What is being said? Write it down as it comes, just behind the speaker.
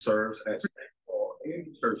serves at St. Paul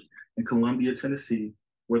AME Church in Columbia, Tennessee,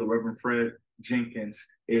 where the Reverend Fred Jenkins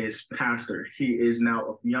is pastor. He is now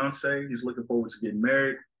a fiance. He's looking forward to getting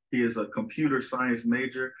married. He is a computer science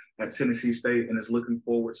major at Tennessee State and is looking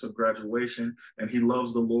forward to graduation. And he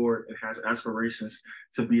loves the Lord and has aspirations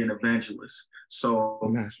to be an evangelist.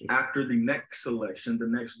 So after the next selection, the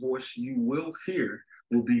next voice you will hear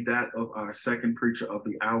will be that of our second preacher of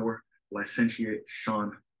the hour, Licentiate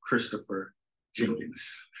Sean Christopher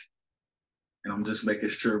Jenkins. And I'm just making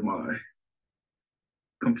sure my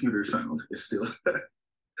computer sound is still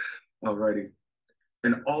alrighty.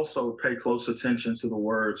 And also pay close attention to the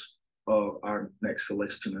words of our next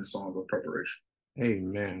selection and song of preparation.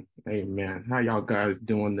 Amen. Amen. How y'all guys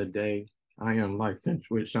doing today? I am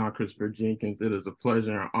Licentiate Sean Christopher Jenkins. It is a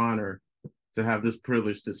pleasure and honor to have this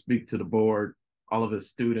privilege to speak to the board, all of its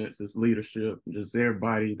students, its leadership, just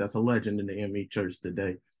everybody that's a legend in the ME Church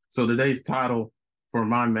today. So today's title for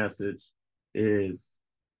my message is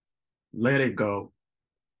Let It Go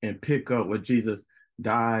and Pick Up What Jesus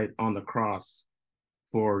Died on the Cross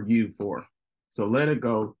for You for. So let it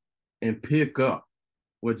go and pick up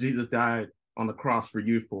what Jesus died on the cross for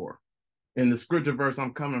you for. And the scripture verse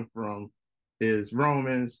I'm coming from is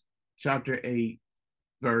Romans chapter 8,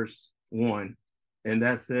 verse 1. And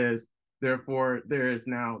that says, therefore, there is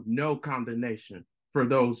now no condemnation for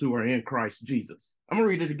those who are in Christ Jesus. I'm going to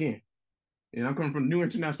read it again. And I'm coming from New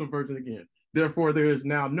International Version again. Therefore, there is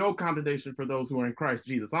now no condemnation for those who are in Christ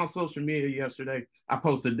Jesus. On social media yesterday, I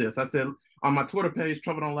posted this. I said on my Twitter page,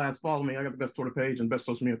 Trouble Don't Last, follow me. I got the best Twitter page and best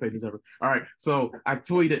social media pages ever. All right. So I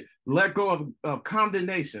tweeted, let go of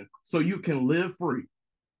condemnation so you can live free.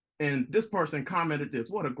 And this person commented this.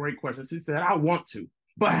 What a great question. She said, I want to,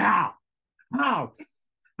 but how? How?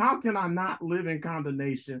 How can I not live in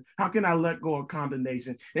condemnation? How can I let go of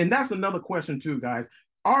condemnation? And that's another question too, guys.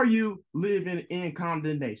 Are you living in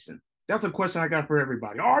condemnation? That's a question I got for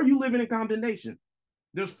everybody. Are you living in condemnation?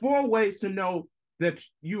 There's 4 ways to know that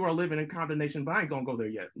you are living in condemnation, but I ain't gonna go there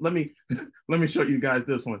yet. Let me show you guys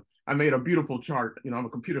this one. I made a beautiful chart. You know, I'm a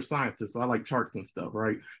computer scientist, so I like charts and stuff,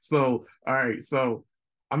 right? So, all right, so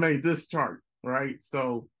I made this chart, right?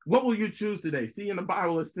 So what will you choose today? See, in the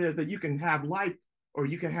Bible, it says that you can have life or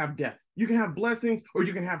you can have death. You can have blessings or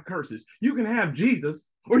you can have curses. You can have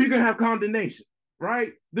Jesus or you can have condemnation,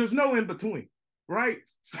 right? There's no in between, right?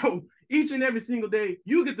 So each and every single day,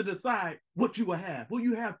 you get to decide what you will have. Will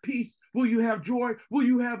you have peace? Will you have joy? Will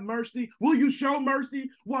you have mercy? Will you show mercy?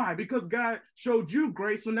 Why? Because God showed you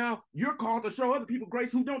grace. So now you're called to show other people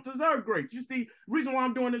grace who don't deserve grace. You see, the reason why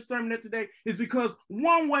I'm doing this sermon today is because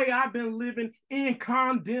one way I've been living in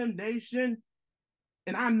condemnation,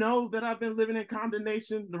 and I know that I've been living in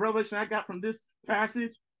condemnation, the revelation I got from this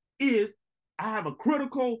passage is I have a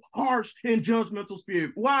critical, harsh, and judgmental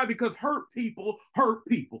spirit. Why? Because hurt people hurt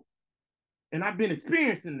people. And I've been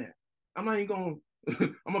experiencing that. I'm not even going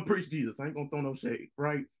to, I'm going to preach Jesus. I ain't going to throw no shade,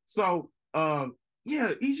 right? So,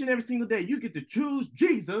 yeah, each and every single day, you get to choose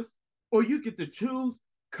Jesus or you get to choose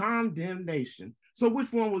condemnation. So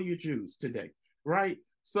which one will you choose today, right?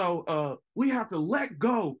 So we have to let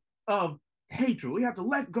go of hatred. We have to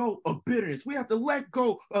let go of bitterness. We have to let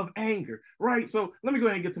go of anger, right? So let me go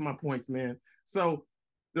ahead and get to my points, man. So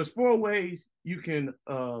there's 4 ways you can,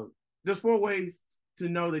 there's 4 ways to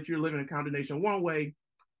know that you're living in condemnation. One way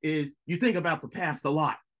is you think about the past a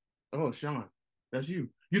lot. Oh, Sean, that's you.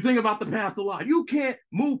 You think about the past a lot. You can't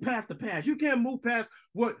move past the past. You can't move past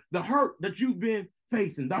what the hurt that you've been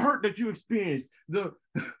facing, the hurt that you experienced, the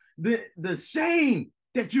shame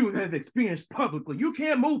that you have experienced publicly. You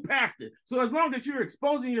can't move past it. So as long as you're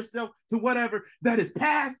exposing yourself to whatever that is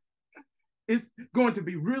past, it's going to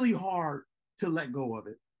be really hard to let go of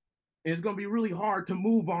it. It's going to be really hard to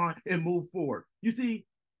move on and move forward. You see,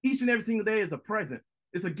 each and every single day is a present.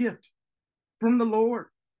 It's a gift from the Lord.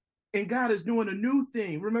 And God is doing a new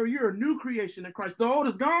thing. Remember, you're a new creation in Christ. The old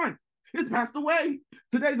is gone. It's passed away.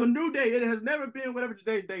 Today's a new day. It has never been whatever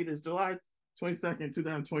today's date is, July 22nd,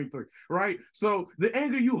 2023, right? So the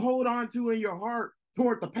anger you hold on to in your heart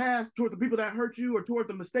toward the past, toward the people that hurt you, or toward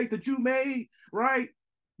the mistakes that you made, right?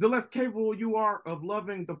 The less capable you are of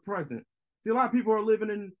loving the present. See, a lot of people are living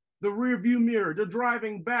in the rear view mirror. They're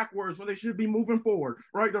driving backwards when they should be moving forward,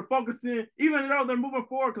 right? They're focusing, even though they're moving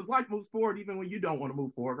forward, because life moves forward even when you don't want to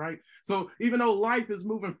move forward, right? So even though life is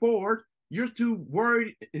moving forward, you're too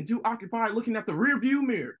worried and too occupied looking at the rear view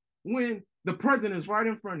mirror when the present is right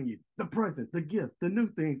in front of you. The present, the gift, the new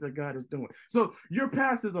things that God is doing. So your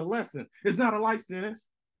past is a lesson. It's not a life sentence.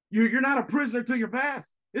 You're not a prisoner to your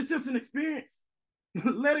past. It's just an experience.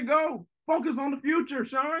 Let it go. Focus on the future,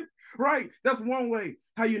 Sean. Right? That's one way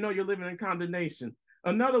how you know you're living in condemnation.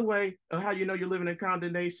 Another way of how you know you're living in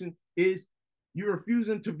condemnation is you're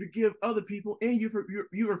refusing to forgive other people, and you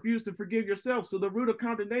refuse to forgive yourself. So the root of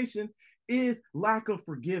condemnation is lack of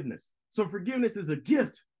forgiveness. So forgiveness is a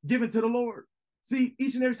gift given to the Lord. See,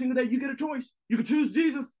 each and every single day you get a choice. You can choose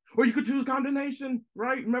Jesus or you could choose condemnation,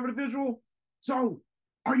 right? Remember the visual? So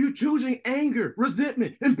are you choosing anger,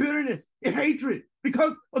 resentment, and bitterness and hatred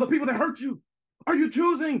because of the people that hurt you? Are you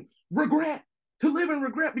choosing regret, to live in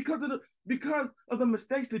regret because of the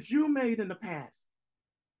mistakes that you made in the past?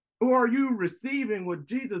 Or are you receiving what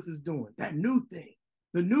Jesus is doing, that new thing,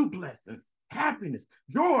 the new blessings, happiness,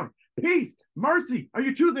 joy, peace, mercy? Are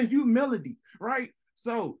you choosing humility, right?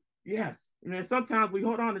 So, yes, man, sometimes we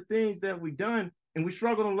hold on to things that we've done and we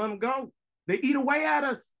struggle to let them go. They eat away at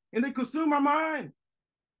us and they consume our mind.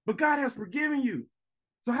 But God has forgiven you.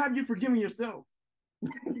 So have you forgiven yourself?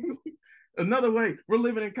 Another way we're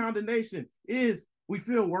living in condemnation is we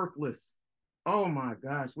feel worthless. Oh my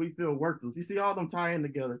gosh, we feel worthless. You see all them tie in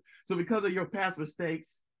together. So because of your past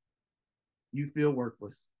mistakes, you feel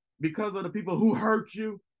worthless. Because of the people who hurt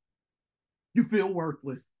you, you feel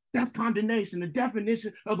worthless. That's condemnation. The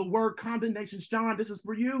definition of the word condemnation, Sean, this is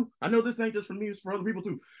for you. I know this ain't just for me, it's for other people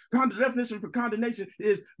too. The definition for condemnation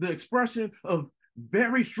is the expression of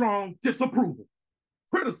very strong disapproval,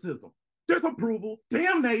 criticism, disapproval,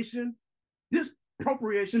 damnation,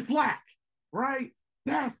 disappropriation, flack, right?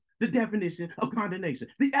 That's the definition of condemnation.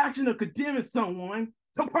 The action of condemning someone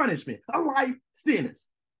to punishment, a life sentence.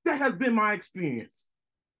 That has been my experience.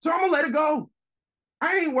 So I'm gonna let it go.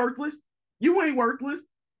 I ain't worthless. You ain't worthless.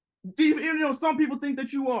 Even though some people think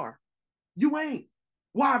that you are. You ain't.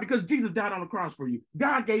 Why? Because Jesus died on the cross for you.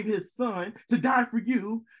 God gave his son to die for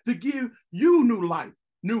you, to give you new life,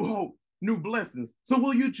 new hope, new blessings. So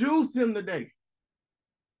will you choose him today?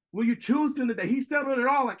 Will you choose him today? He settled it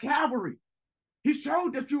all at Calvary. He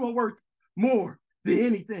showed that you are worth more than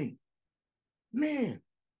anything. Man.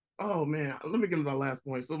 Oh, man. Let me get to my last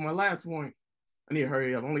point. So my last point, I need to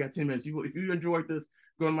hurry up. I only got 10 minutes. If you enjoyed this,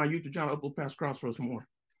 go to my YouTube channel, upload past Crossroads for more.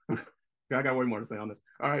 I got way more to say on this.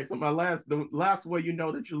 All right. So the last way you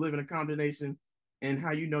know that you're living in condemnation and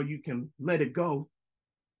how you know you can let it go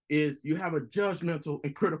is you have a judgmental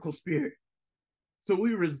and critical spirit. So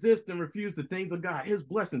we resist and refuse the things of God, his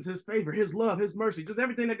blessings, his favor, his love, his mercy, just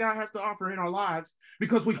everything that God has to offer in our lives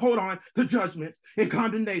because we hold on to judgments and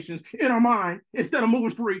condemnations in our mind instead of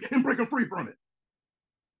moving free and breaking free from it.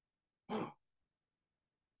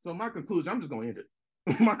 So my conclusion, I'm just going to end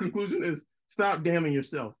it. My conclusion is stop damning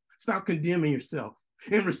yourself. Stop condemning yourself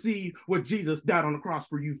and receive what Jesus died on the cross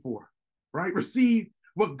for you for, right? Receive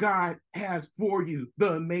what God has for you,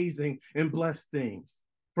 the amazing and blessed things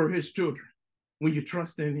for his children when you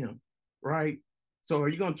trust in him, right? So are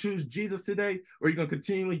you going to choose Jesus today or are you going to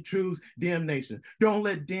continually choose damnation? Don't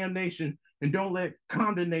let damnation and don't let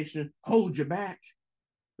condemnation hold you back,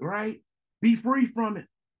 right? Be free from it.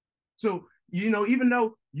 So, even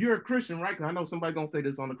though you're a Christian, right? Because I know somebody's going to say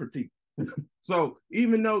this on the critique. So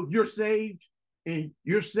even though you're saved and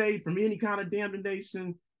you're saved from any kind of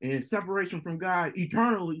damnation and separation from God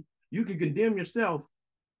eternally, you can condemn yourself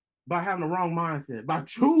by having the wrong mindset, by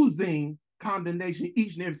choosing condemnation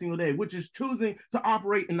each and every single day, which is choosing to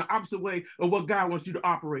operate in the opposite way of what God wants you to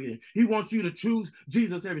operate in. He wants you to choose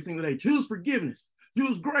Jesus every single day. Choose forgiveness,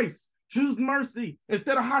 choose grace, choose mercy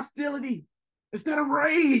instead of hostility, instead of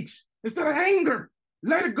rage, instead of anger.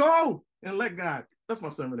 Let it go and let God. That's my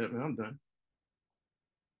sermon, man. I'm done.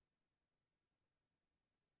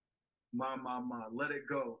 My. Let it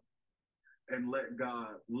go and let God.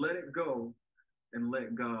 Let it go and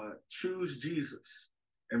let God. Choose Jesus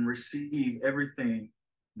and receive everything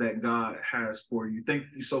that God has for you. Thank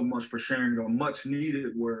you so much for sharing a much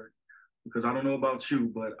needed word. Because I don't know about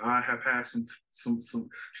you, but I have had some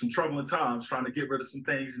troubling times trying to get rid of some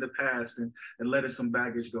things in the past and letting some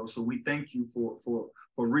baggage go. So we thank you for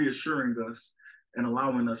reassuring us and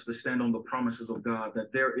allowing us to stand on the promises of God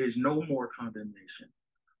that there is no more condemnation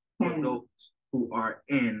for those who are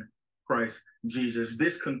in Christ Jesus.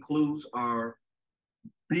 This concludes our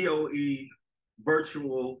BOE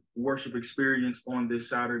virtual worship experience on this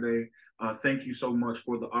Saturday. Thank you so much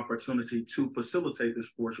for the opportunity to facilitate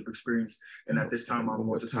this worship experience. And at this time, I'm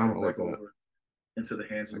going to turn it back over into the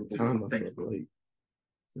hands of the Lord. Thank you.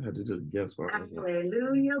 I had to just guess.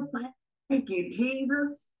 Hallelujah. Thank you,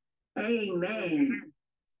 Jesus. Amen.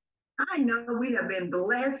 I know we have been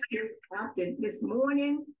blessed this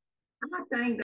morning. I thank